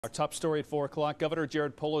Our top story at 4 o'clock, Governor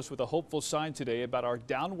Polis with a hopeful sign today about our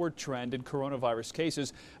downward trend in coronavirus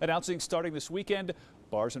cases, announcing starting this weekend,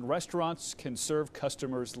 bars and restaurants can serve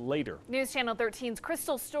customers later. News Channel 13's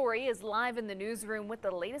Crystal Story is live in the newsroom with the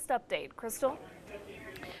latest update. Crystal?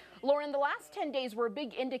 Lauren, the last 10 days were a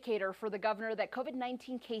big indicator for the governor that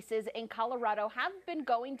COVID-19 cases in Colorado have been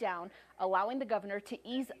going down, allowing the governor to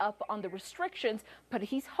ease up on the restrictions, but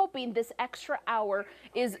he's hoping this extra hour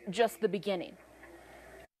is just the beginning.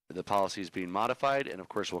 The policy is being modified, and of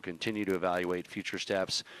course we'll continue to evaluate future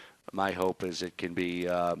steps. My hope is it can be,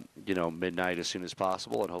 midnight as soon as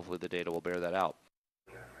possible, and hopefully the data will bear that out.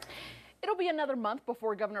 It'll be another month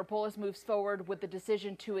before Governor Polis moves forward with the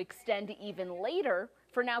decision to extend even later.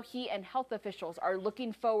 For now, he and health officials are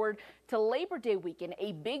looking forward to Labor Day weekend,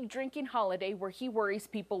 a big drinking holiday where he worries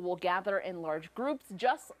people will gather in large groups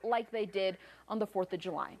just like they did on the 4th of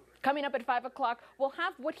July. Coming up at 5 o'clock, we'll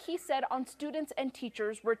have what he said on students and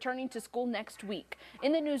teachers returning to school next week.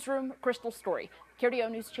 In the newsroom, Crystal Story,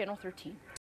 KRDO News Channel 13.